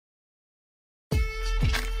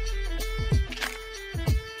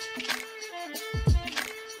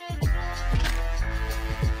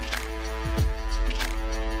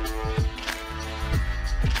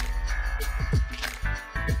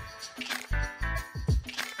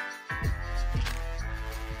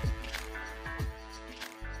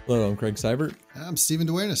Hello, I'm Craig Seibert. I'm Stephen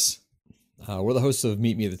Duenas. We're the hosts of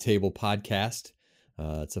Meet Me at the Table podcast.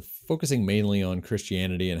 It's focusing mainly on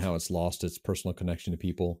Christianity and how it's lost its personal connection to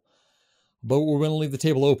people. But we're going to leave the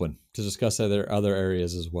table open to discuss other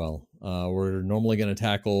areas as well. We're normally going to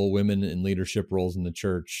tackle women in leadership roles in the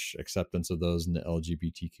church, acceptance of those in the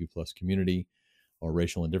LGBTQ plus community, or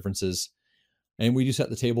racial indifferences. And we do set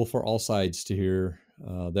the table for all sides to hear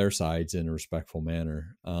their sides in a respectful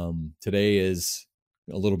manner. Today is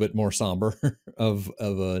a little bit more somber of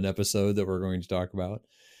an episode that we're going to talk about,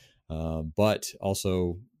 but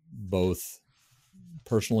also both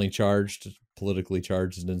personally charged, politically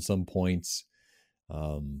charged, and in some points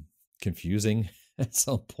confusing at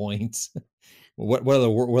some points. What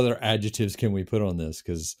other adjectives can we put on this?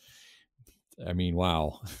 Because I mean,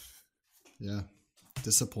 wow. Yeah,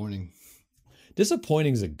 disappointing.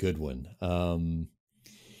 Disappointing is a good one.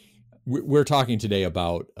 We're talking today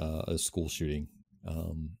about a school shooting.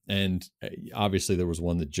 And obviously there was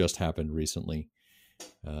one that just happened recently.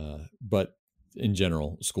 But in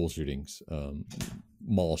general, school shootings,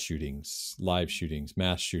 mall shootings, live shootings,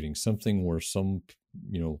 mass shootings, something where some,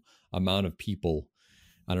 amount of people,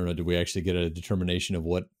 I don't know, do we actually get a determination of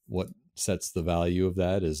what sets the value of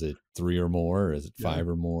that? Is it 3 or more? Or is it 5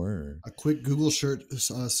 or more? Or? A quick Google search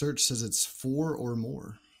says it's 4 or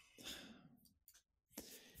more.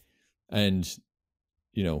 And,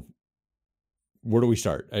 where do we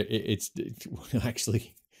start? It's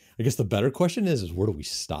actually, I guess the better question is where do we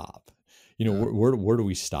stop? Where do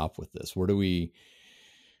we stop with this? Where do we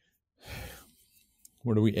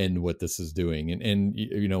end what this is doing? And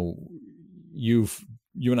you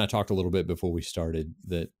and I talked a little bit before we started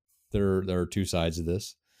that there are two sides of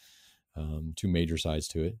this, two major sides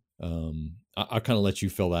to it. I'll kind of let you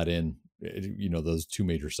fill that in, those two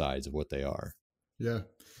major sides of what they are. Yeah.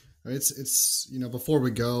 It's before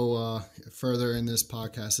we go further in this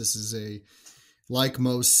podcast, this is like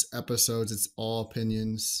most episodes, it's all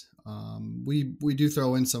opinions. We do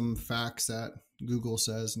throw in some facts that Google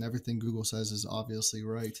says, and everything Google says is obviously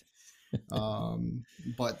right.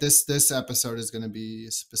 But this episode is going to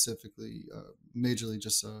be specifically, majorly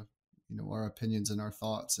just our opinions and our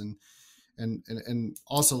thoughts, and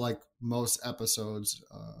also, like most episodes,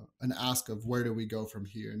 an ask of where do we go from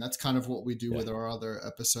here? And that's kind of what we do with our other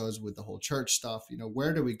episodes with the whole church stuff.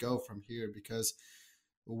 Where do we go from here? Because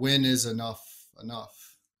when is enough?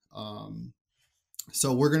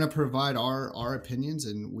 So we're going to provide our opinions,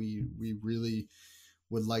 and we really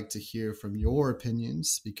would like to hear from your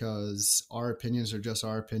opinions, because our opinions are just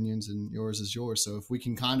our opinions and yours is yours. So if we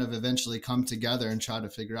can kind of eventually come together and try to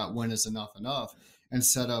figure out when is enough,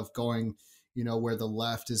 instead of going, where the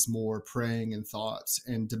left is more praying and thoughts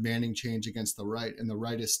and demanding change against the right, and the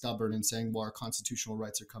right is stubborn and saying, well, our constitutional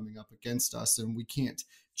rights are coming up against us and we can't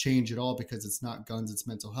change it all because it's not guns, it's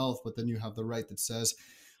mental health. But then you have the right that says,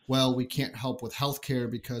 well, we can't help with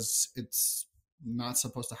healthcare because it's not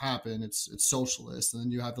supposed to happen. It's socialist. And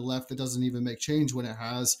then you have the left that doesn't even make change when it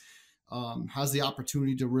has the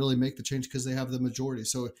opportunity to really make the change because they have the majority.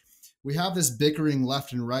 So we have this bickering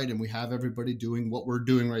left and right, and we have everybody doing what we're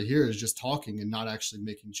doing right here, is just talking and not actually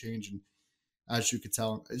making change. And as you could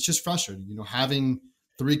tell, it's just frustrating, having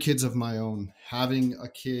 3 kids of my own, having a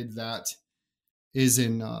kid that is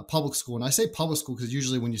in public school. And I say public school because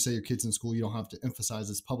usually when you say your kid's in school, you don't have to emphasize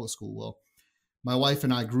it's public school. Well, my wife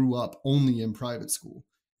and I grew up only in private school,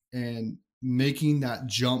 and making that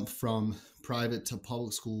jump from private to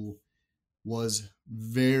public school was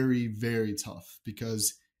very, very tough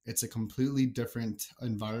because it's a completely different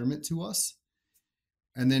environment to us.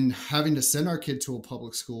 And then having to send our kid to a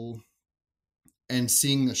public school and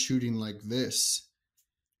seeing a shooting like this,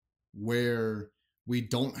 where we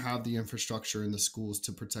don't have the infrastructure in the schools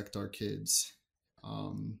to protect our kids.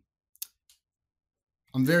 I'm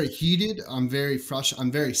very heated. I'm very frustrated.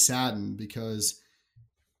 I'm very saddened because,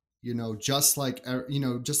 just like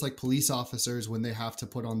police officers, when they have to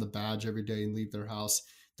put on the badge every day and leave their house,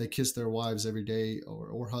 they kiss their wives every day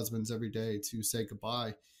or husbands every day to say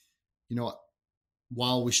goodbye.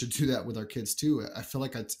 While we should do that with our kids too, I feel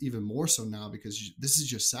like it's even more so now because this is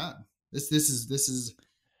just sad. This is,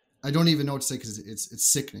 I don't even know what to say because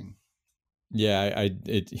it's sickening. Yeah,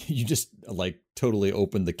 you just like totally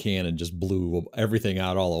opened the can and just blew everything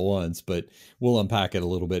out all at once. But we'll unpack it a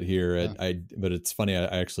little bit here. Yeah. But it's funny. I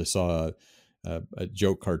actually saw a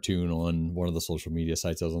joke cartoon on one of the social media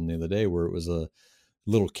sites I was on the other day, where it was a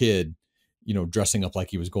little kid, dressing up like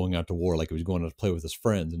he was going out to war, like he was going out to play with his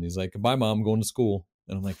friends, and he's like, "Bye, Mom, I'm going to school."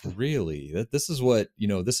 And I'm like, "Really? This is what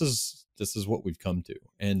this is what we've come to."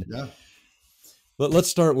 And yeah. let's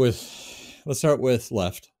start with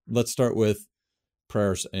left. Let's start with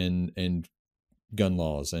prayers and gun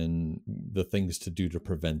laws and the things to do to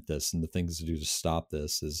prevent this and the things to do to stop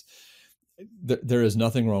this is there is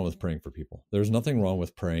nothing wrong with praying for people. There's nothing wrong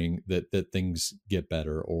with praying that things get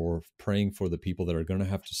better, or praying for the people that are going to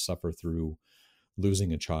have to suffer through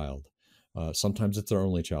losing a child. Sometimes it's their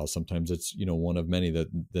only child. Sometimes it's, one of many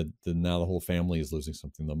that now the whole family is losing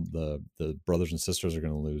something. The brothers and sisters are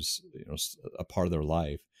going to lose, a part of their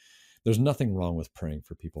life. There's nothing wrong with praying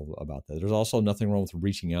for people about that. There's also nothing wrong with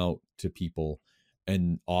reaching out to people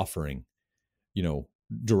and offering,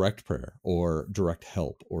 direct prayer or direct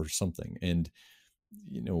help or something. And,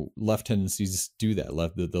 left tendencies do that.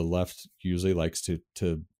 The left usually likes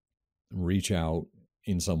to reach out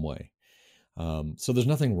in some way. So there's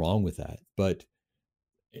nothing wrong with that, but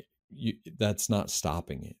that's not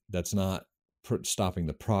stopping it. That's not stopping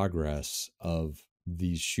the progress of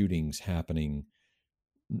these shootings happening.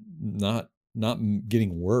 Not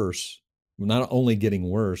getting worse, not only getting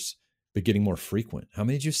worse, but getting more frequent. How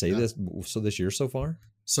many did you say this year so far?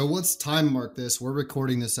 So let's time mark this. We're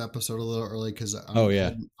recording this episode a little early because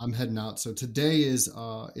I'm heading out. So today is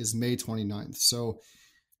May 29th. So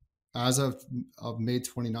as of May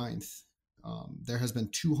 29th, there has been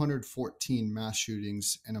 214 mass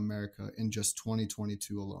shootings in America in just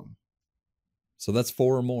 2022 alone. So that's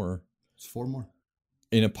 4 or more. It's 4 more.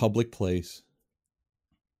 In a public place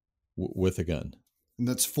with a gun. And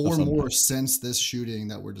that's 4 more since this shooting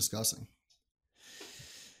that we're discussing.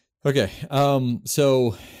 Okay.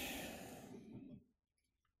 So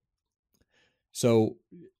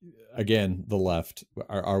again, the left,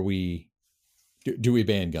 are we, do we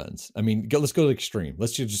ban guns? I mean, let's go to the extreme.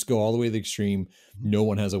 Let's just go all the way to the extreme. No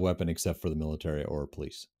one has a weapon except for the military or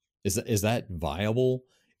police. Is that viable?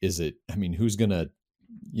 Is it, I mean, who's going to,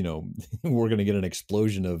 we're going to get an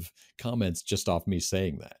explosion of comments just off me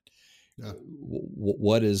saying that. Yeah.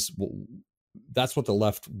 That's what the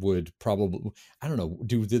left would probably, I don't know.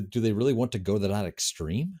 Do they really want to go to that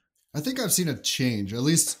extreme? I think I've seen a change, at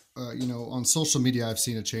least, on social media, I've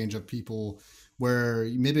seen a change of people where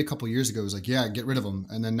maybe a couple of years ago it was like, yeah, get rid of them.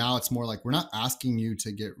 And then now it's more like, we're not asking you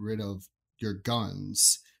to get rid of your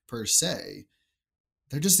guns per se.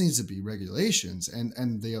 There just needs to be regulations.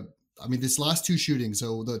 And these last 2 shootings,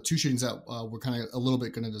 so the 2 shootings that we're kind of a little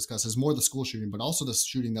bit going to discuss is more the school shooting, but also the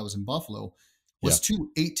shooting that was in Buffalo was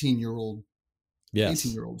 2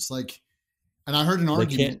 18-year-olds. Like, and I heard an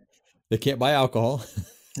argument. They can't buy alcohol.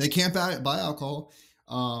 They can't buy alcohol.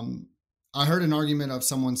 I heard an argument of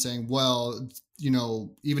someone saying, well,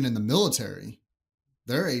 even in the military,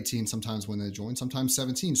 they're 18 sometimes when they join, sometimes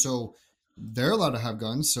 17. So they're allowed to have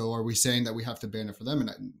guns. So are we saying that we have to ban it for them?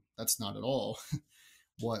 And that's not at all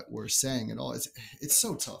what we're saying at all. It's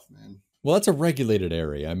so tough, man. Well, that's a regulated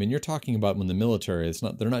area. I mean, you're talking about when the military,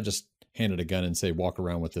 they're not just handed a gun and say, walk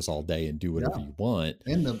around with this all day and do whatever you want.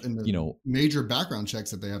 And the major background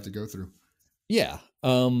checks that they have to go through. Yeah.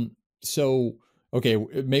 So, okay,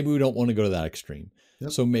 maybe we don't want to go to that extreme.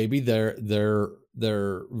 Yep. So maybe their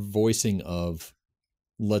voicing of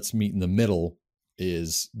let's meet in the middle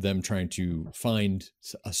is them trying to find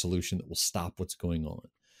a solution that will stop what's going on.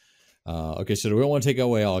 Okay, so we don't want to take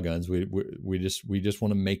away all guns. We just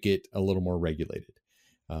want to make it a little more regulated.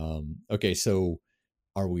 Okay, so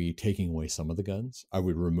are we taking away some of the guns? Are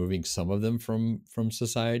we removing some of them from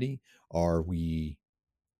society? Are we,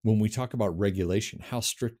 when we talk about regulation, how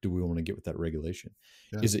strict do we want to get with that regulation?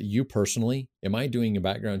 Yeah. Is it you personally? Am I doing a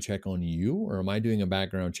background check on you, or am I doing a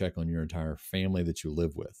background check on your entire family that you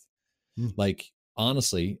live with? Like,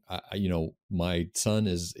 honestly, my son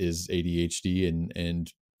is ADHD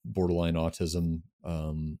and borderline autism,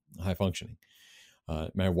 high functioning.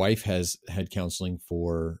 My wife has had counseling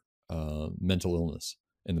for mental illness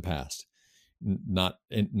in the past, not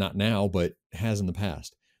now, but has in the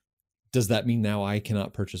past. Does that mean now I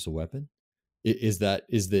cannot purchase a weapon? Is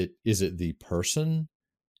it the person,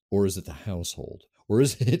 or is it the household, or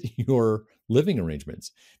is it your living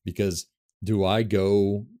arrangements? Because do I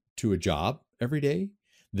go to a job every day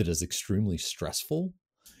that is extremely stressful,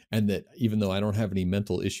 and that even though I don't have any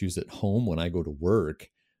mental issues at home, when I go to work,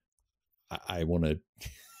 I want to,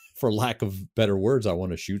 for lack of better words, I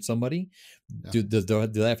want to shoot somebody? Yeah.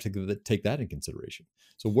 Do I have to take that in consideration?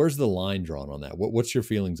 So where's the line drawn on that? What's your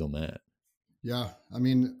feelings on that? Yeah. I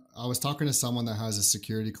mean, I was talking to someone that has a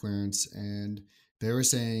security clearance, and they were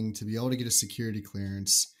saying to be able to get a security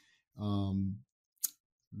clearance,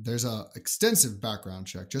 there's a extensive background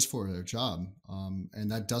check just for their job.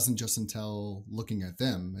 And that doesn't just entail looking at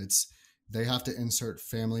them. They have to insert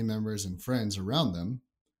family members and friends around them.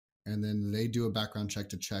 And then they do a background check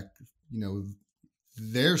to check,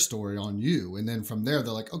 their story on you. And then from there,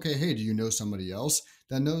 they're like, okay, hey, do you know somebody else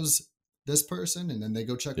that knows this person, and then they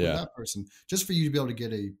go check with Yeah. that person just for you to be able to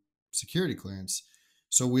get a security clearance.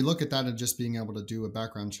 So we look at that and just being able to do a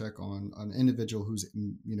background check on an individual who's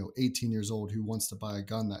 18 years old who wants to buy a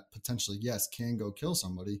gun that potentially, yes, can go kill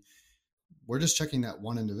somebody. We're just checking that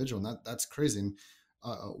one individual, and that's crazy. And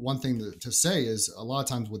one thing to say is a lot of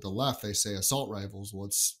times with the left, they say assault rifles. Well,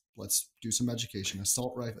 let's do some education.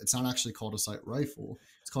 Assault rifle. It's not actually called assault rifle.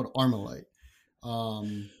 It's called Armalite.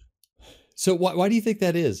 So why do you think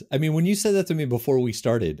that is? I mean, when you said that to me before we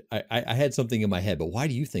started, I had something in my head, but why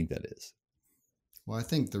do you think that is? Well, I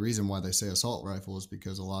think the reason why they say assault rifle is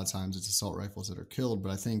because a lot of times it's assault rifles that are killed.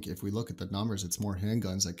 But I think if we look at the numbers, it's more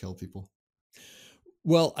handguns that kill people.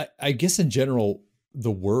 Well, I guess in general,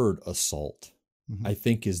 the word assault, Mm-hmm. I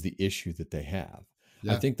think, is the issue that they have.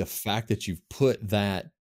 Yeah. I think the fact that you've put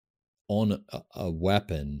that on a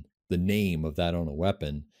weapon, the name of that on a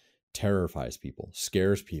weapon, terrifies people,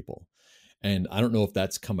 scares people. And I don't know if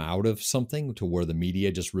that's come out of something to where the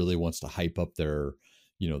media just really wants to hype up their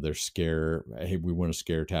scare. Hey, we want a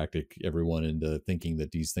scare tactic everyone into thinking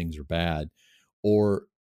that these things are bad, or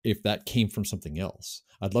if that came from something else.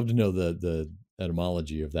 I'd love to know the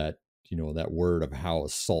etymology of that, that word of how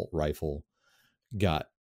assault rifle got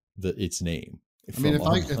its name. I mean, if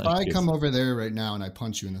I Armalite. come over there right now and I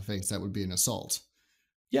punch you in the face, that would be an assault.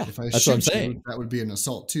 Yeah, If I that's what I'm shoot you, saying. that would be an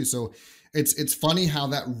assault too. So it's funny how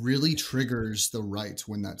that really triggers the right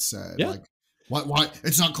when that's said. Yeah. Like, why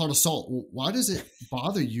it's not called assault? Well, why does it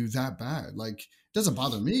bother you that bad? Like, it doesn't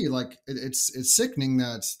bother me. Like, it's sickening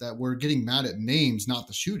that we're getting mad at names, not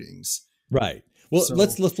the shootings. Right. Well, So-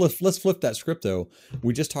 let's flip that script though.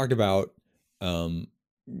 We just talked about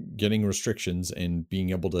getting restrictions and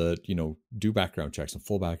being able to, do background checks and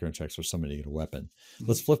full background checks for somebody to get a weapon. Mhm.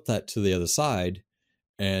 Let's flip that to the other side.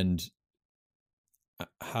 And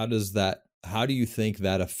how do you think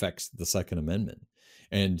that affects the Second Amendment?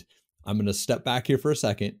 And I'm going to step back here for a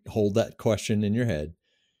second, hold that question in your head.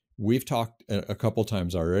 We've talked a couple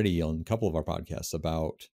times already on a couple of our podcasts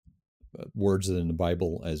about words in the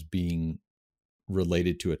Bible as being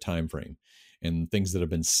related to a time frame, and things that have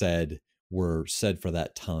been said were said for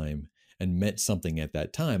that time and meant something at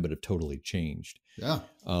that time, but have totally changed. Yeah.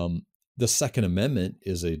 The Second Amendment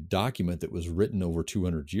is a document that was written over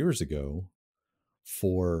 200 years ago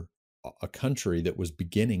for a country that was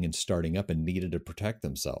beginning and starting up and needed to protect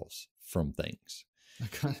themselves from things.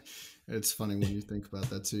 It's funny when you think about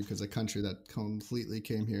that too, because a country that completely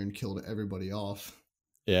came here and killed everybody off.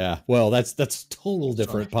 Yeah, well, that's total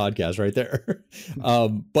different podcast right there.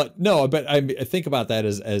 But I think about that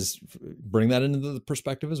as bring that into the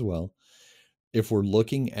perspective as well. If we're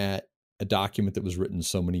looking at a document that was written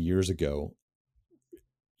so many years ago,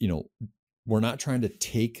 we're not trying to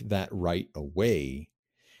take that right away.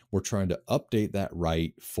 We're trying to update that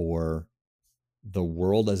right for the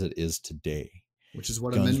world as it is today. Which is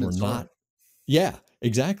what guns amendments were not. are. Yeah,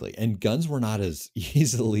 exactly. And guns were not as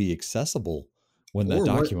easily accessible when that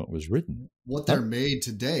document was written. What they're made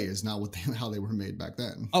today is not how they were made back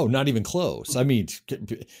then. Oh, not even close. I mean,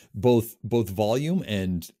 both volume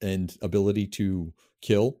and ability to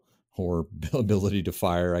kill, or ability to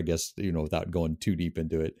fire, I guess, without going too deep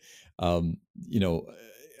into it,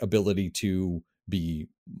 ability to be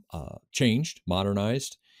changed,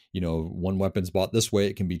 modernized. One weapon's bought this way,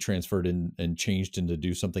 it can be transferred and changed into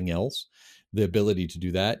do something else. The ability to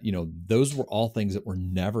do that, those were all things that were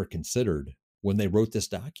never considered when they wrote this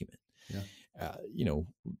document. Yeah.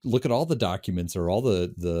 Look at all the documents or all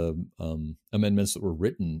the amendments that were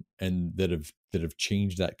written and that have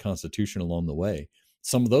changed that Constitution along the way.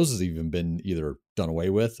 Some of those has even been either done away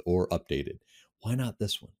with or updated. Why not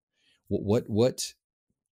this one? What?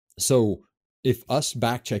 So if us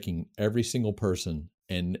back checking every single person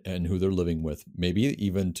and who they're living with, maybe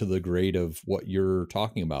even to the grade of what you're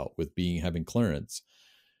talking about with having clearance,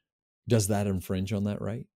 does that infringe on that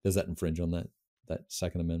right? Does that infringe on that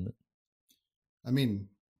Second Amendment? I mean,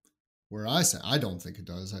 where I say I don't think it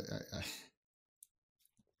does.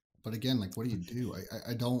 But again, like, what do you do?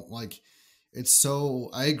 I don't like. It's so.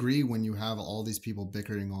 I agree when you have all these people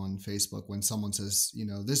bickering on Facebook when someone says,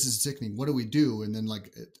 this is sickening. What do we do? And then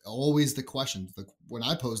always the question. When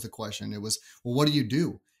I posed the question, it was, well, what do you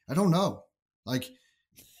do? I don't know. Like,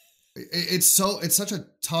 it's such a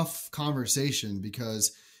tough conversation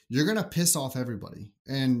because you're gonna piss off everybody,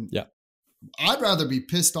 and yeah. I'd rather be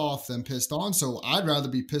pissed off than pissed on. So I'd rather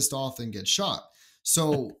be pissed off than get shot.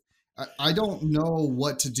 So I don't know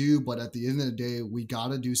what to do, but at the end of the day, we got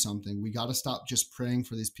to do something. We got to stop just praying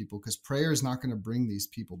for these people, because prayer is not going to bring these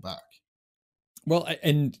people back. Well,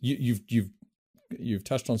 and you've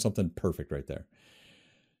touched on something perfect right there.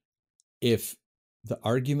 If the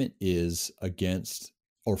argument is against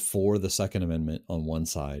or for the Second Amendment on one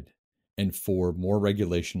side and for more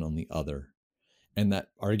regulation on the other. And that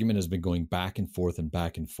argument has been going back and forth and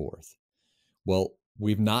back and forth. Well,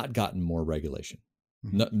 we've not gotten more regulation.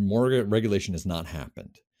 More regulation has not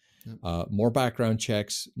happened. Yep. More background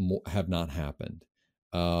checks have not happened.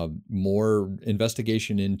 More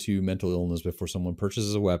investigation into mental illness before someone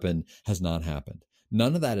purchases a weapon has not happened.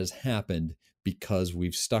 None of that has happened because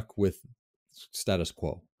we've stuck with status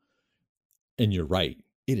quo. And you're right,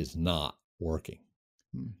 it is not working.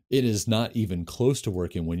 It is not even close to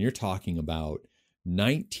working when you're talking about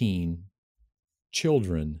 19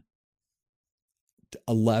 children,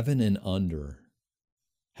 11 and under,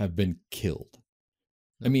 have been killed.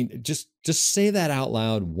 I mean, just say that out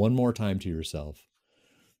loud one more time to yourself.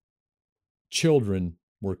 Children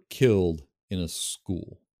were killed in a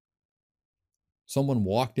school. Someone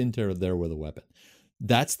walked into there with a weapon.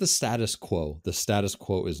 That's the status quo. The status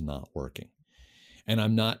quo is not working. And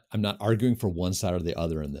I'm not arguing for one side or the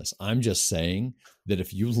other in this. I'm just saying that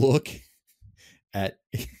if you look at,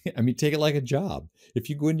 I mean, take it like a job. If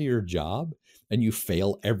you go into your job and you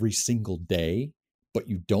fail every single day, but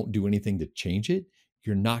you don't do anything to change it,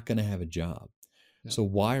 you're not going to have a job. Yeah. So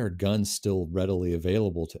why are guns still readily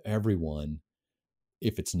available to everyone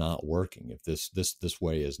if it's not working, if this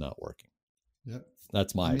way is not working? Yep.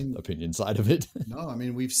 That's my opinion side of it. No, I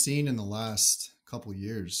mean, we've seen in the last couple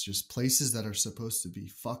years just places that are supposed to be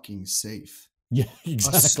fucking safe. Yeah,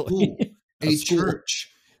 exactly. A school, a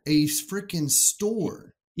church, a freaking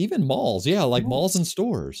store. Even malls. Yeah, like malls and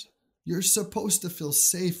stores. You're supposed to feel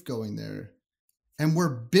safe going there. And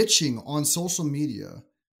we're bitching on social media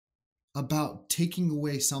about taking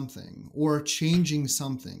away something or changing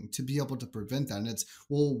something to be able to prevent that. And it's,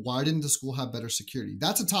 well, why didn't the school have better security?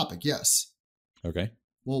 That's a topic, yes. Okay.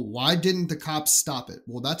 Well, why didn't the cops stop it?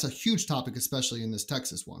 Well, that's a huge topic, especially in this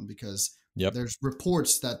Texas one, because there's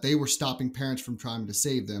reports that they were stopping parents from trying to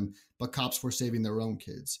save them, but cops were saving their own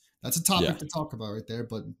kids. That's a topic to talk about right there,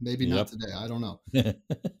 but maybe not today. I don't know.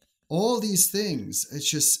 All these things,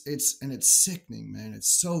 it's sickening, man. It's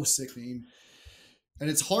so sickening. And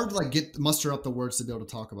it's hard to like muster up the words to be able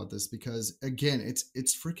to talk about this because again,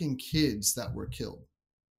 it's freaking kids that were killed.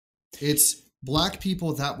 It's Black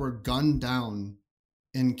people that were gunned down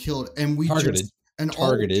and killed, and we targeted.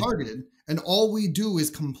 And all we do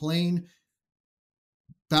is complain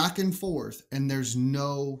back and forth, and there's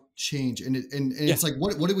no change. And it's like,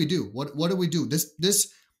 what do we do? What do we do?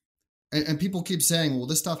 This and people keep saying, well,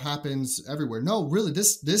 this stuff happens everywhere. No, really,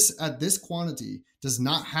 this at this quantity does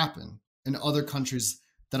not happen in other countries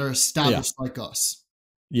that are established like us.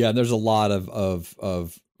 Yeah, there's a lot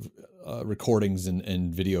of recordings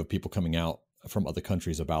and video of people coming out from other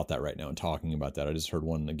countries about that right now and talking about that. I just heard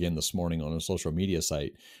one again this morning on a social media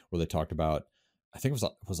site where they talked about, I think it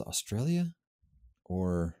was Australia,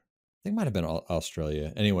 or I think it might have been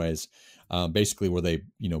Australia. Anyways, basically where they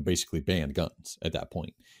basically banned guns at that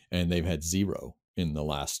point, and they've had zero in the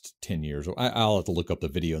last 10 years. I'll have to look up the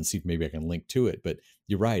video and see if maybe I can link to it. But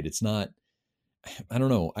you're right, it's not. I don't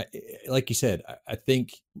know. Like you said, I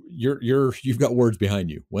think you've got words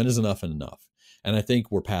behind you. When is enough enough? And I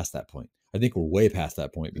think we're past that point. I think we're way past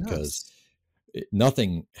that point because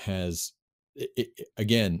nothing has.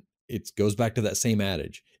 Again, it goes back to that same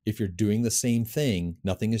adage. If you're doing the same thing,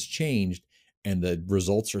 nothing has changed, and the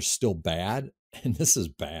results are still bad. And this is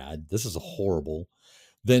bad. This is horrible.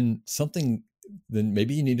 Then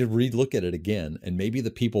maybe you need to relook at it again. And maybe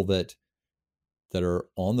the people that are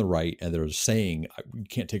on the right and they're saying, you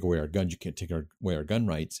can't take away our guns, you can't take away our gun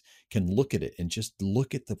rights, can look at it and just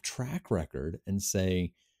look at the track record and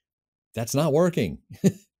say, that's not working.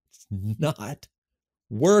 It's not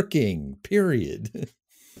working, period.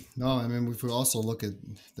 No, I mean, if we also look at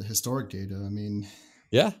the historic data, I mean,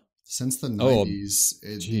 since the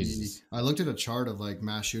 90s, I looked at a chart of like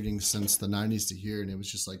mass shootings since the 90s to here, and it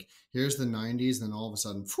was just like, here's the 90s, and then all of a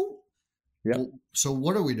sudden, well, so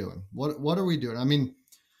what are we doing? What are we doing? I mean,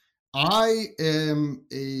 I am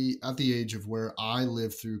at the age of where I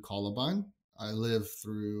lived through Columbine. I lived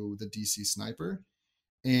through the DC sniper.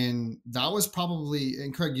 And that was probably,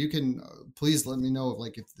 and Craig, you can please let me know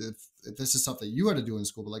if this is something you had to do in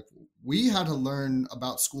school, but like we had to learn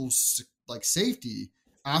about schools like safety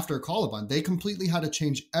after Columbine. They completely had to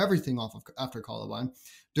change everything after Columbine.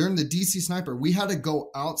 During the DC sniper, we had to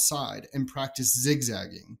go outside and practice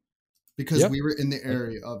zigzagging because we were in the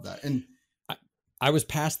area of that. And I was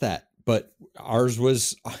past that, but ours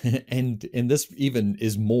was, and this even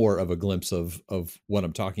is more of a glimpse of what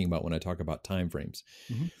I'm talking about when I talk about time frames.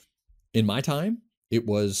 Mm-hmm. In my time, it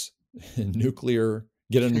was nuclear,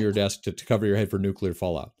 get under your desk to cover your head for nuclear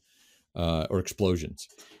fallout or explosions.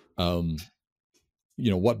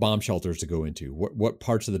 what bomb shelters to go into, what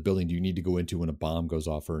parts of the building do you need to go into when a bomb goes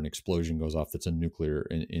off or an explosion goes off that's a nuclear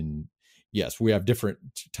yes, we have different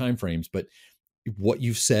time frames, but what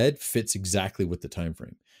you've said fits exactly with the time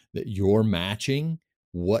frame, that you're matching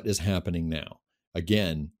what is happening now.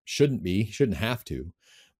 Again, shouldn't have to,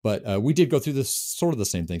 but we did go through this sort of the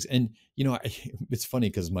same things. And it's funny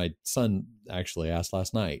because my son actually asked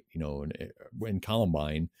last night, in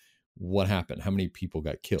Columbine, what happened, how many people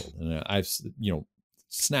got killed, and I've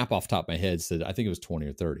snap off the top of my head said I think it was 20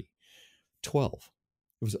 or 30. 12.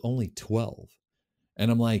 It was only 12. And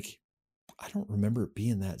I'm like, I don't remember it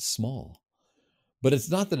being that small. But it's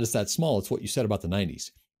not that it's that small. It's what you said about the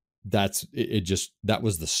 90s. That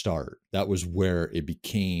was the start. That was where it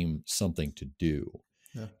became something to do.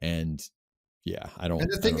 Yeah. And yeah, I don't.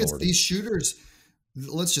 And the thing is, these shooters,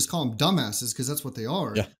 let's just call them dumbasses because that's what they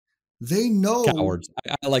are. Yeah. They know cowards.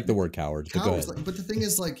 I like the word cowards. Cowards. But the thing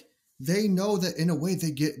is, like, they know that in a way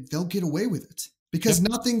they'll get away with it. Because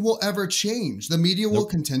nothing will ever change. The media will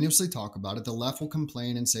continuously talk about it. The left will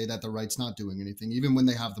complain and say that the right's not doing anything, even when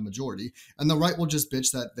they have the majority. And the right will just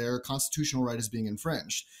bitch that their constitutional right is being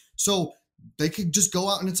infringed. So they could just go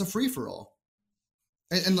out and it's a free-for-all.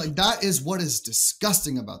 And like, that is what is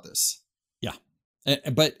disgusting about this. Yeah.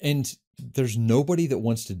 And there's nobody that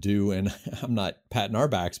wants to do, and I'm not patting our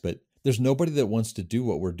backs, but there's nobody that wants to do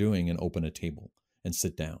what we're doing and open a table and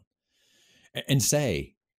sit down and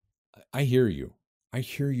say, I hear you. I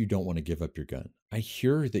hear you don't want to give up your gun. I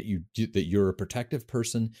hear that you're a protective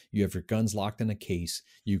person. You have your guns locked in a case.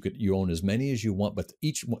 You own as many as you want, but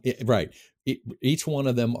each one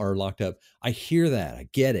of them are locked up. I hear that. I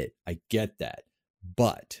get it. I get that.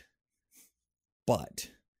 But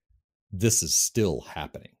this is still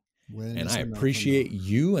happening. And I appreciate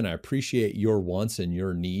you, and I appreciate your wants and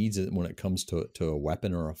your needs when it comes to a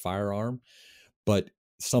weapon or a firearm. But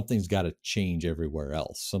something's got to change everywhere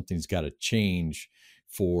else. Something's got to change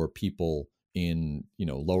for people in,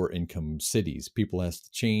 lower income cities. Things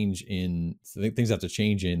have to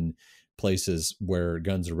change in places where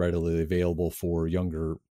guns are readily available for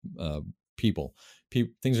younger people. Things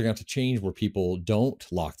are going to have to change where people don't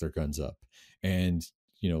lock their guns up, and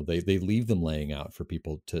they leave them laying out for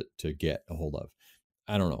people to get a hold of.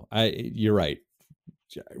 I don't know. You're right.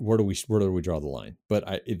 Where do we draw the line?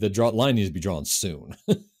 But the line needs to be drawn soon.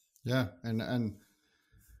 Yeah, and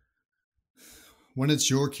when it's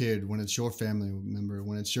your kid, when it's your family member,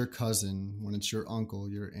 when it's your cousin, when it's your uncle,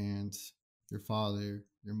 your aunt, your father,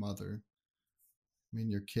 your mother,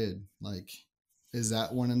 your kid, like, is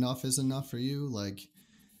that one enough is enough for you? Like,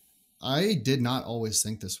 I did not always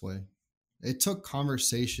think this way. It took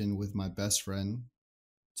conversation with my best friend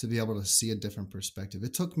to be able to see a different perspective.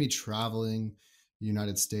 It took me traveling the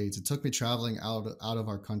United States. It took me traveling out of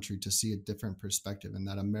our country to see a different perspective, and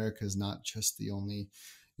that America is not just the only,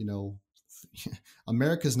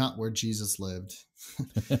 America is not where Jesus lived.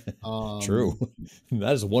 True.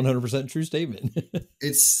 That is a 100% true statement.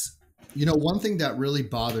 It's, one thing that really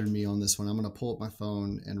bothered me on this one, I'm going to pull up my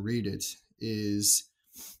phone and read it, is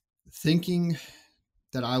thinking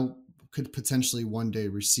that I could potentially one day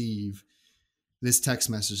receive this text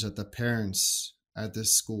message that the parents at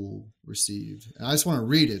this school received. And I just want to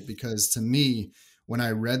read it because, to me, when I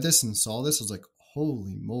read this and saw this, I was like,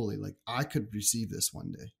 holy moly, like, I could receive this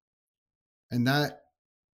one day. And that,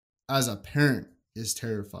 as a parent, is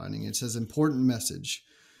terrifying. It says, important message.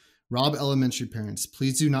 Robb Elementary parents,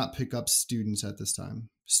 please do not pick up students at this time.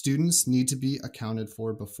 Students need to be accounted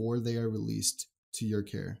for before they are released to your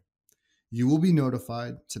care. You will be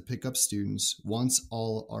notified to pick up students once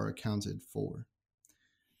all are accounted for.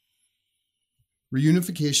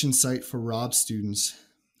 Reunification site for Robb students.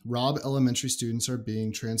 Robb Elementary students are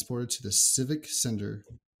being transported to the Civic Center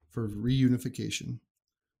for reunification.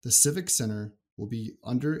 The Civic Center will be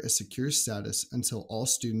under a secure status until all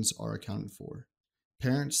students are accounted for.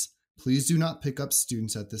 Parents, please do not pick up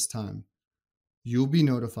students at this time. You'll be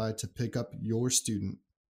notified to pick up your student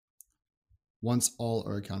once all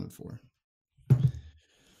are accounted for.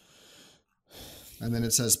 And then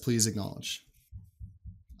it says, please acknowledge.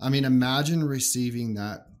 Imagine receiving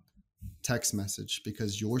that text message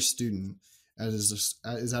because your student is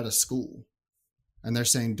at a school and they're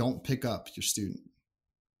saying, don't pick up your student.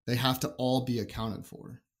 They have to all be accounted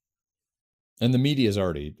for. And the media's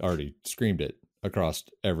already screamed it across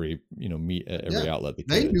every outlet.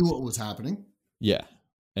 They knew what was happening. Yeah.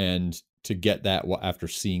 And to get that after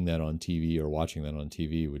seeing that on TV or watching that on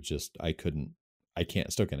TV would just,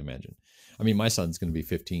 still can't imagine. My son's going to be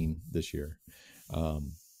 15 this year.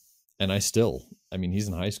 And he's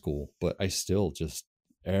in high school, but I still just,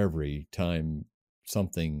 every time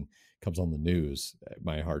something comes on the news,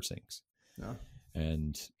 my heart sinks. Yeah.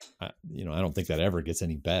 And I don't think that ever gets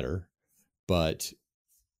any better. But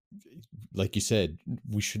like you said,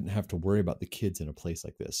 we shouldn't have to worry about the kids in a place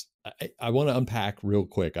like this. I want to unpack real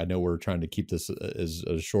quick. I know we're trying to keep this as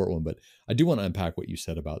a short one, but I do want to unpack what you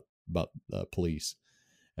said about police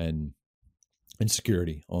and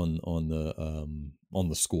security on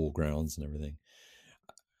the school grounds and everything.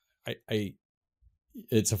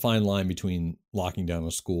 It's a fine line between locking down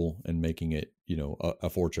a school and making it, a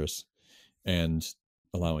fortress, and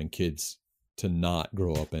allowing kids to not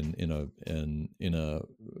grow up in a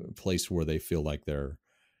place where they feel like they're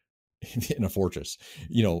in a fortress.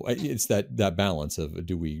 It's that balance of,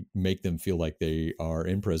 do we make them feel like they are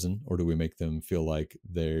in prison, or do we make them feel like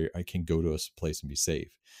I can go to a place and be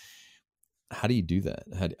safe? How do you do that?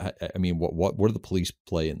 What do the police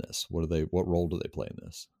play in this? What role do they play in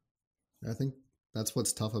this? I think that's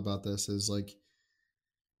what's tough about this, is like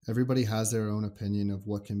everybody has their own opinion of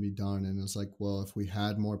what can be done. And it's like, well, if we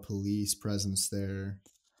had more police presence there,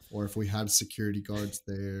 or if we had security guards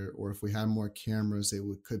there, or if we had more cameras,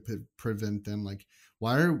 could prevent them. Like,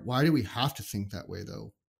 why do we have to think that way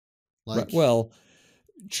though? Like, right, well,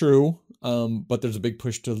 true. But there's a big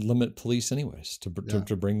push to limit police anyways, to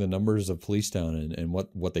bring the numbers of police down and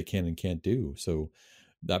what they can and can't do. So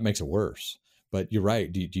that makes it worse. But you're right.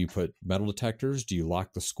 Do you put metal detectors? Do you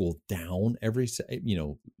lock the school down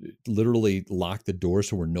literally lock the door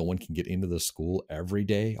so where no one can get into the school every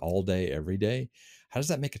day, all day, every day? How does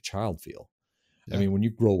that make a child feel? Yeah. I mean, when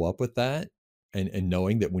you grow up with that and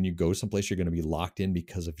knowing that when you go someplace, you're going to be locked in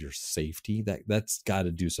because of your safety, that's got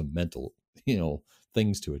to do some mental,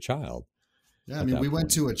 things to a child. Yeah. I mean, we went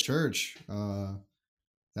to a church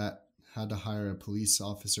that had to hire a police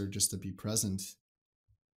officer just to be present,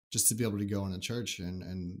 just to be able to go in a church.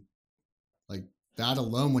 And like that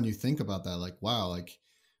alone, when you think about that, like, wow, like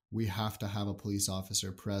we have to have a police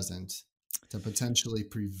officer present to potentially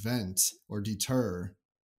prevent or deter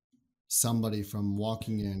somebody from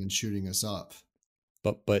walking in and shooting us up.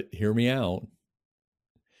 But hear me out.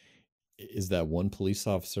 Is that one police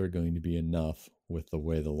officer going to be enough with the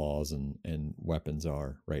way the laws and weapons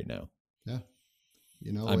are right now? Yeah.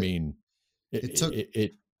 Yeah,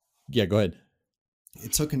 go ahead.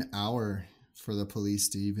 It took an hour for the police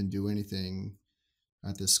to even do anything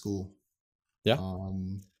at this school. Yeah.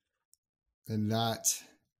 And that,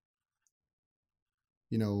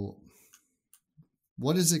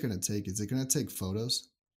 what is it going to take? Is it going to take photos?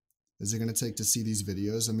 Is it going to take to see these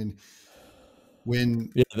videos? I mean,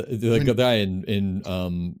 the guy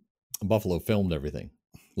in Buffalo filmed everything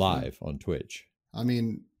live on Twitch. I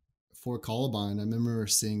mean, for Columbine, I remember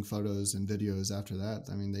seeing photos and videos after that.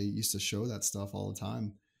 I mean, they used to show that stuff all the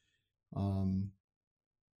time. And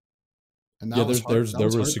that there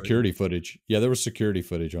was security footage. Yeah, there was security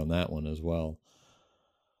footage on that one as well.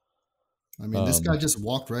 I mean, this guy just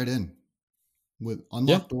walked right in with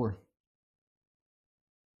unlocked door.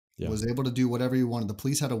 Yeah. Was able to do whatever he wanted. The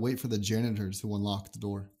police had to wait for the janitors to unlock the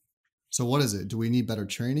door. So what is it? Do we need better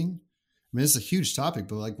training? I mean, it's a huge topic,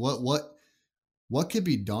 but like what could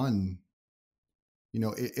be done?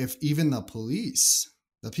 If even the police,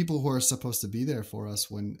 the people who are supposed to be there for us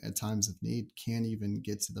when at times of need, can't even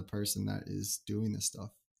get to the person that is doing this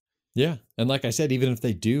stuff. Yeah. And like I said, even if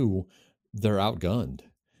they do, they're outgunned.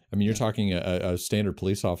 I mean, you're talking a standard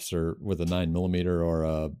police officer with a 9mm or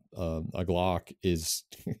a Glock is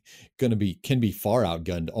can be far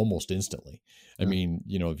outgunned almost instantly. I mean,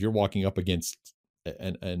 if you're walking up against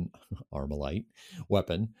an Armalite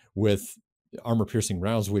weapon with armor piercing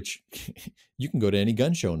rounds, which you can go to any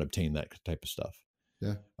gun show and obtain that type of stuff.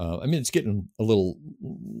 Yeah. I mean, it's getting a little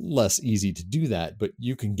less easy to do that, but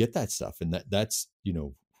you can get that stuff. And that's,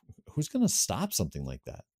 who's going to stop something like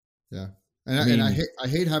that? Yeah. And I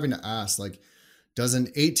hate having to ask, like, does an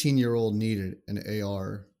 18-year-old need an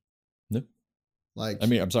AR? No. Like, I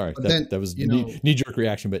mean, I'm sorry. That was knee-jerk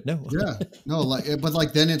reaction, but no. Yeah. No,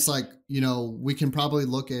 but then it's like, we can probably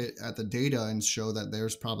look at the data and show that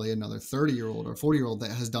there's probably another 30-year-old or 40-year-old that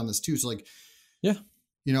has done this too. So like, yeah,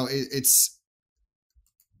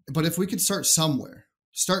 but if we could start somewhere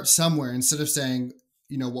instead of saying,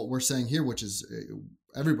 what we're saying here, which is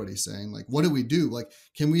everybody's saying, like, what do we do? Like,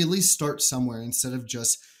 can we at least start somewhere instead of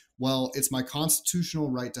just, well, it's my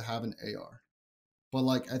constitutional right to have an AR. But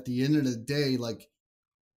like at the end of the day, like,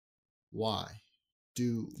 why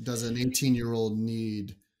does an 18-year-old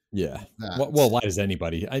need? Yeah. That? Well, why does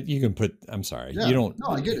anybody? I'm sorry. Yeah, you don't. No,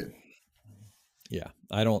 I get it. Yeah,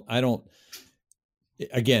 I don't.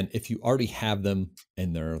 Again, if you already have them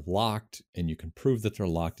and they're locked and you can prove that they're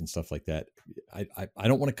locked and stuff like that, I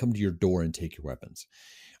don't want to come to your door and take your weapons.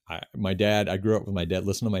 I grew up with my dad.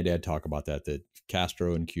 Listen to my dad talk about that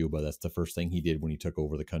Castro in Cuba, that's the first thing he did when he took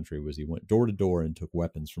over the country, was he went door to door and took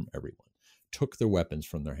weapons from everyone, took their weapons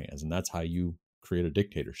from their hands. And that's how you create a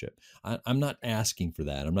dictatorship. I'm not asking for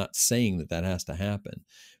that. I'm not saying that has to happen,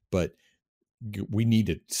 but we need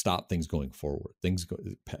to stop things going forward. Things go,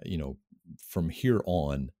 from here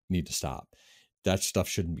on need to stop. That stuff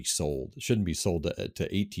shouldn't be sold. It shouldn't be sold to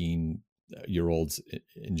 18-year-olds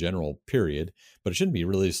in general, period. But it shouldn't be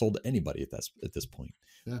really sold to anybody at this point.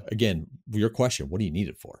 Yeah. Again, your question, what do you need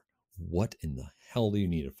it for? What in the hell do you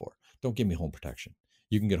need it for? Don't give me home protection.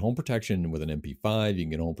 You can get home protection with an MP5. You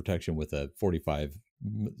can get home protection with a 45, as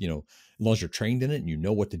long as you're trained in it and you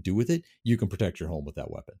know what to do with it, you can protect your home with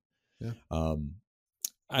that weapon. Yeah.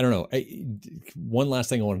 I don't know. One last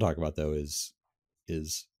thing I want to talk about though is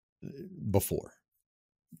before.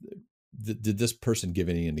 Did this person give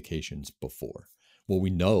any indications before? Well, we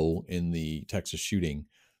know in the Texas shooting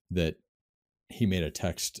that he made a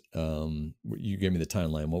text. You gave me the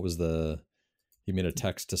timeline. What was he made a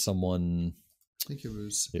text to someone. I think it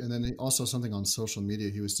was, yeah. And then also something on social media.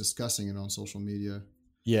 He was discussing it on social media.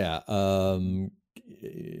 Yeah.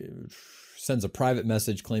 Sends a private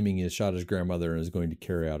message claiming he has shot his grandmother and is going to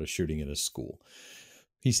carry out a shooting at his school.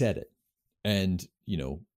 He said it. And,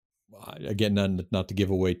 again, not to give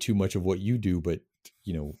away too much of what you do, but,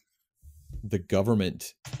 the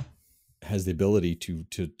government has the ability to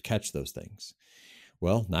catch those things.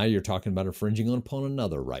 Well, now you're talking about infringing upon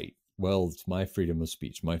another right. Well, it's my freedom of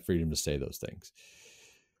speech, my freedom to say those things.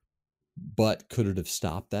 But could it have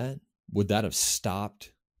stopped that? Would that have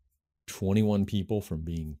stopped 21 people from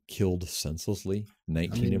being killed senselessly,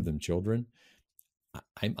 19 of them children?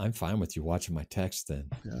 I'm fine with you watching my text then.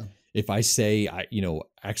 Yeah. If I say,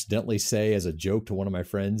 accidentally say as a joke to one of my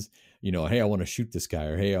friends, hey, I want to shoot this guy,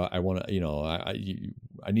 or hey, I want to,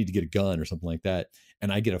 I need to get a gun or something like that,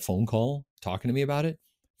 and I get a phone call talking to me about it,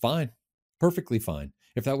 fine, perfectly fine.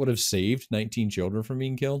 If that would have saved 19 children from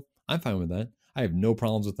being killed, I'm fine with that. I have no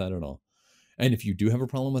problems with that at all. And if you do have a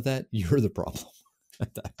problem with that, you're the problem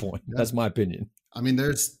at that point. Yeah. That's my opinion. I mean,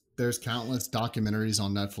 there's countless documentaries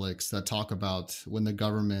on Netflix that talk about when the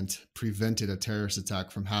government prevented a terrorist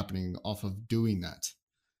attack from happening off of doing that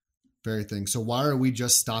very thing. So why are we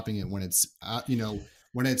just stopping it when it's,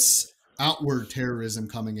 when it's outward terrorism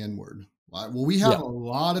coming inward? Well, we have a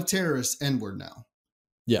lot of terrorists inward now.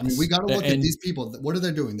 Yes. I mean, we got to look at these people. What are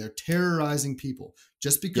they doing? They're terrorizing people.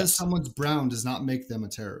 Just because someone's brown does not make them a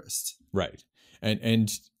terrorist. Right. And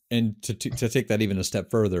to take that even a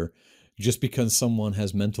step further, just because someone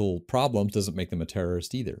has mental problems doesn't make them a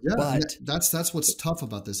terrorist either. Yeah, but that's what's tough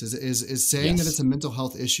about this is saying that it's a mental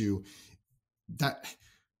health issue. That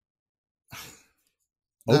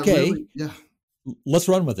okay, really, yeah. Let's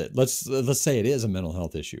run with it. Let's say it is a mental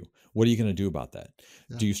health issue. What are you going to do about that?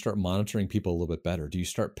 Yeah. Do you start monitoring people a little bit better? Do you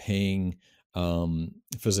start paying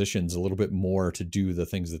physicians a little bit more to do the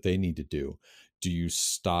things that they need to do? Do you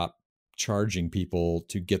stop charging people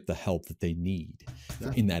to get the help that they need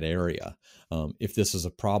in that area? If this is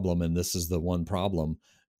a problem and this is the one problem,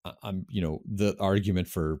 the argument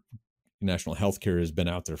for national healthcare has been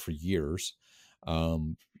out there for years,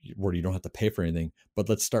 where you don't have to pay for anything, but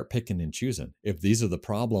let's start picking and choosing. If these are the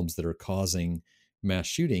problems that are causing mass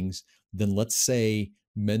shootings, then let's say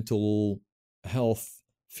mental health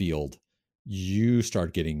field, you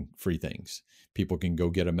start getting free things. People can go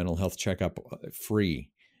get a mental health checkup free.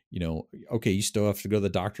 Okay, you still have to go to the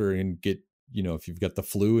doctor and get, if you've got the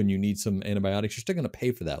flu and you need some antibiotics, you're still going to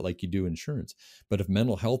pay for that like you do insurance. But if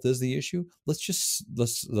mental health is the issue, let's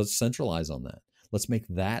centralize on that. Let's make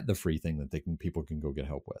that the free thing that people can go get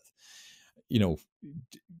help with.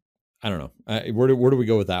 I don't know. Where do we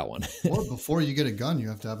go with that one? Or before you get a gun, you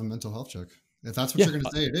have to have a mental health check. If that's what you're going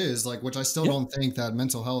to say it is, which I still don't think that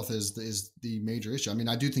mental health is the major issue. I mean,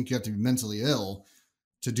 I do think you have to be mentally ill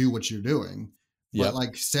to do what you're doing.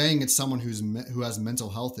 But saying it's someone who has mental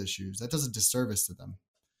health issues, that does a disservice to them.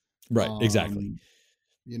 Right. Exactly.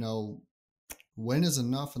 When is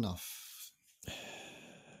enough?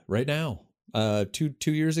 Right now. 2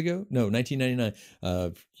 years ago? No,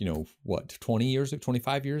 1999. 20 years,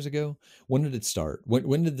 25 years ago? When did it start?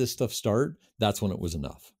 When did this stuff start? That's when it was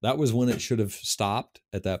enough. That was when it should have stopped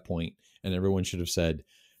at that point, and everyone should have said,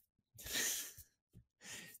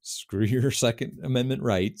 screw your Second Amendment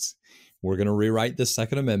rights. We're going to rewrite the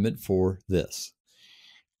Second Amendment for this.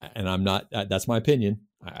 And I'm not, that's my opinion.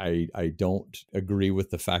 I don't agree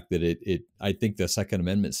with the fact that I think the Second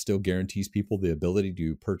Amendment still guarantees people the ability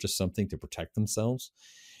to purchase something to protect themselves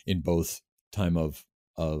in both time of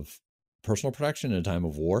personal protection in a time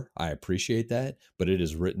of war. I appreciate that, but it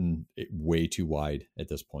is written way too wide at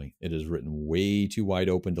this point. It is written way too wide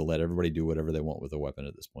open to let everybody do whatever they want with a weapon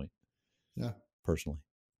at this point. Yeah. Personally.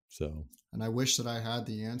 So. And I wish that I had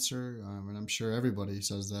the answer. And I'm sure everybody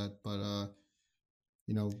says that, but,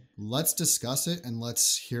 let's discuss it and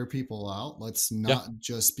let's hear people out. Let's not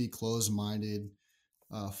just be closed-minded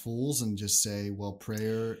fools and just say, well,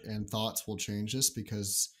 prayer and thoughts will change this,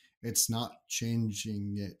 because it's not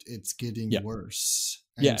changing it. It's getting worse.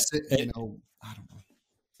 And I don't know.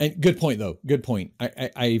 And good point, though. Good point.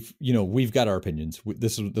 I've we've got our opinions.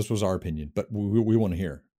 This was our opinion, but we want to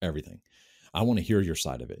hear everything. I want to hear your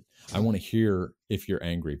side of it. I want to hear if you're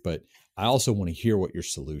angry, but I also want to hear what your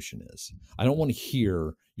solution is. I don't want to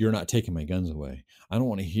hear you're not taking my guns away. I don't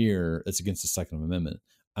want to hear it's against the Second Amendment.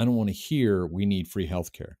 I don't want to hear we need free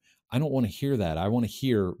healthcare. I don't want to hear that. I want to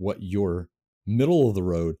hear what your middle of the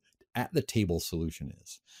road at the table solution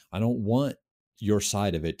is. I don't want your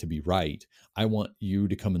side of it to be right. I want you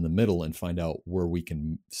to come in the middle and find out where we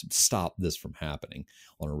can stop this from happening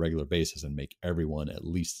on a regular basis and make everyone at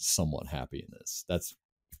least somewhat happy in this. That's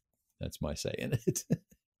my say in it.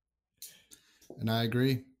 And I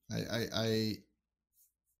agree.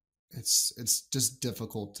 It's just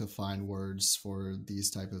difficult to find words for these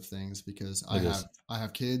type of things, because I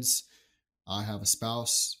have kids, I have a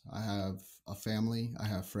spouse, I have a family, I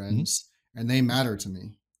have friends, and they matter to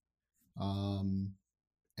me.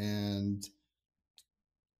 And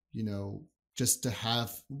just to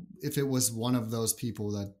have, if it was one of those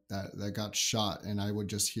people that got shot, and I would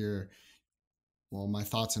just hear, well, my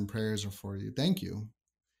thoughts and prayers are for you. Thank you.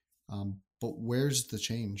 But where's the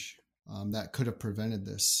change that could have prevented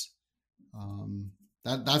this?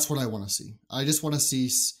 That's what I want to see. I just want to see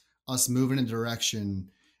us move in a direction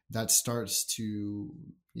that starts to,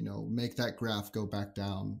 make that graph go back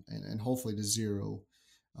down and hopefully to zero,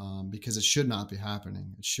 because it should not be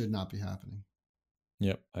happening. It should not be happening.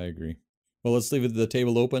 Yep, I agree. Well, let's leave the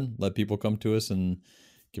table open. Let people come to us and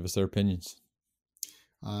give us their opinions.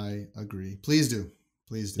 I agree. Please do.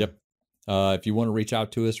 Please do. Yep. If you want to reach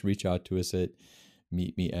out to us at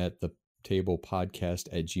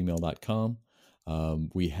meetmeatthetablepodcast@gmail.com.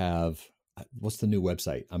 We have, what's the new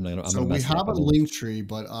website? We have a link tree,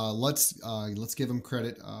 but let's give him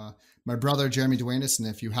credit. My brother, Jeremy Duenas, and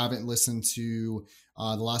if you haven't listened to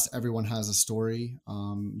the last Everyone Has a Story,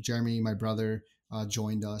 Jeremy, my brother,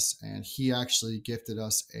 joined us, and he actually gifted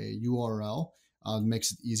us a URL.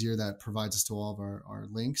 Makes it easier, that provides us to all of our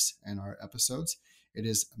links and our episodes. It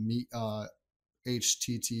is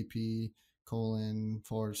http://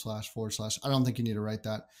 I don't think you need to write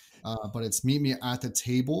that, but it's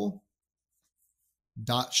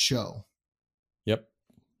meetmeatathetable.show. Yep.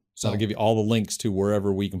 So that'll give you all the links to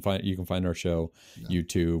wherever you can find our show.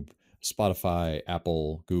 YouTube, Spotify,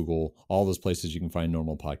 Apple, Google, all those places you can find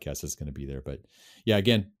normal podcasts. It's going to be there. But yeah,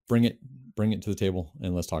 again, bring it to the table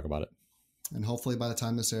and let's talk about it. And hopefully by the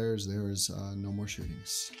time this airs, there is no more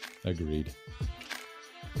shootings. Agreed.